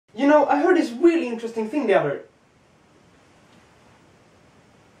You know, I heard this really interesting thing the other...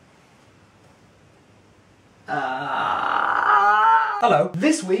 Hello.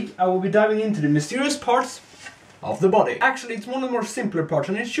 This week I will be diving into the mysterious parts of the body. Actually, it's one of the more simpler parts,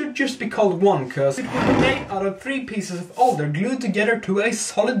 and it should just be called one, cause it will be made out of 3 pieces of alder glued together to a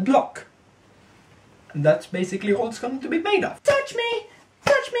solid block. And that's basically all it's going to be made of. Touch me!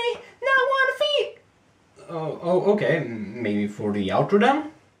 Touch me! Now I want to feel! Oh, okay. Maybe for the outro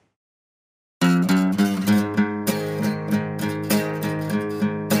then?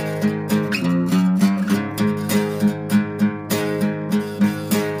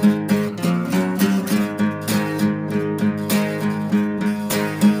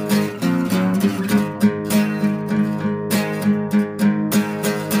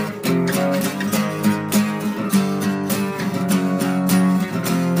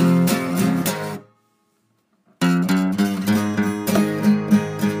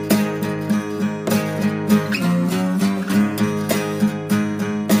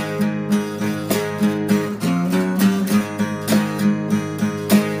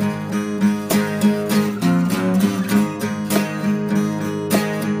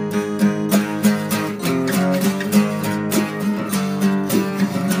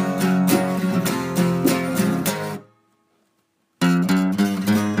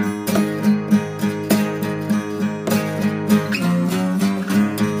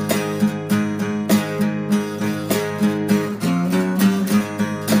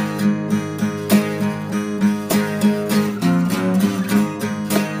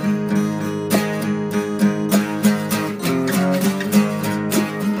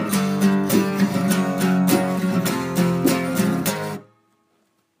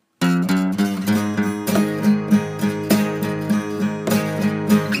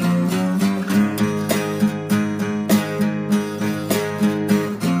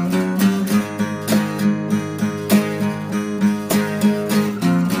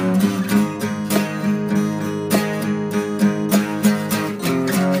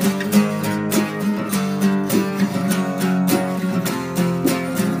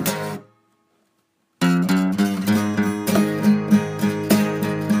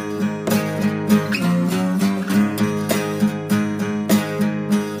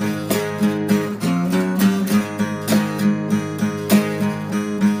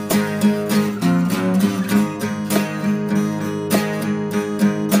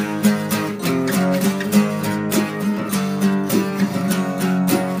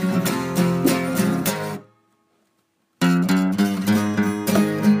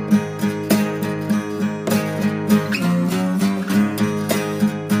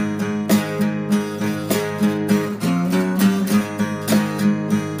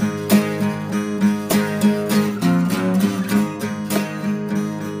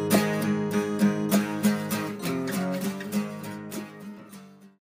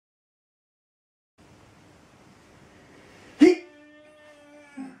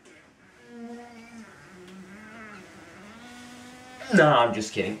 No, I'm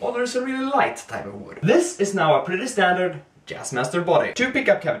just kidding. Oh, there's a really light type of wood. This is now a pretty standard Jazzmaster body. 2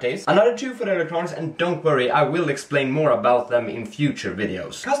 pickup cavities, another 2 for the electronics, and don't worry, I will explain more about them in future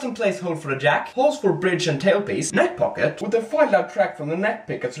videos. Custom place hole for the jack, holes for bridge and tailpiece, neck pocket, with a foiled out track from the neck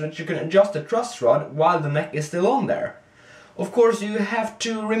pickup so that you can adjust the truss rod while the neck is still on there. Of course, you have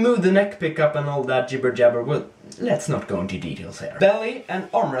to remove the neck pickup and all that jibber jabber, well, let's not go into details here. Belly and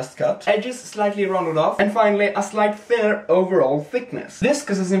armrest cut, edges slightly rounded off, and finally a slight thinner overall thickness. This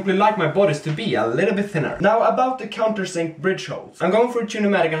because I simply like my bodies to be a little bit thinner. Now about the countersink bridge holes. I'm going for a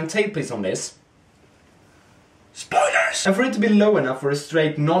pneumatic and a tailpiece on this. Spoilers! And for it to be low enough for a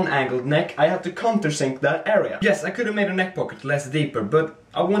straight, non-angled neck, I had to countersink that area. Yes, I could have made a neck pocket less deeper, but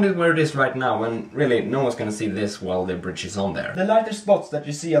I want it where it is right now, and really, no one's gonna see this while the bridge is on there. The lighter spots that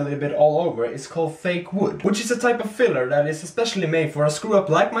you see a little bit all over is called fake wood, which is a type of filler that is especially made for a screw-up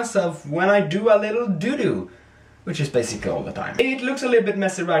like myself when I do a little doo-doo. Which is basically all the time. It looks a little bit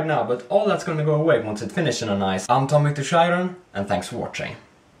messy right now, but all that's gonna go away once it's finished in a nice. I'm Tho I, and thanks for watching.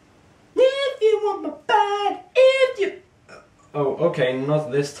 If you want my bad, if you... Oh, okay,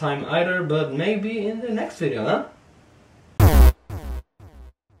 not this time either, but maybe in the next video, huh?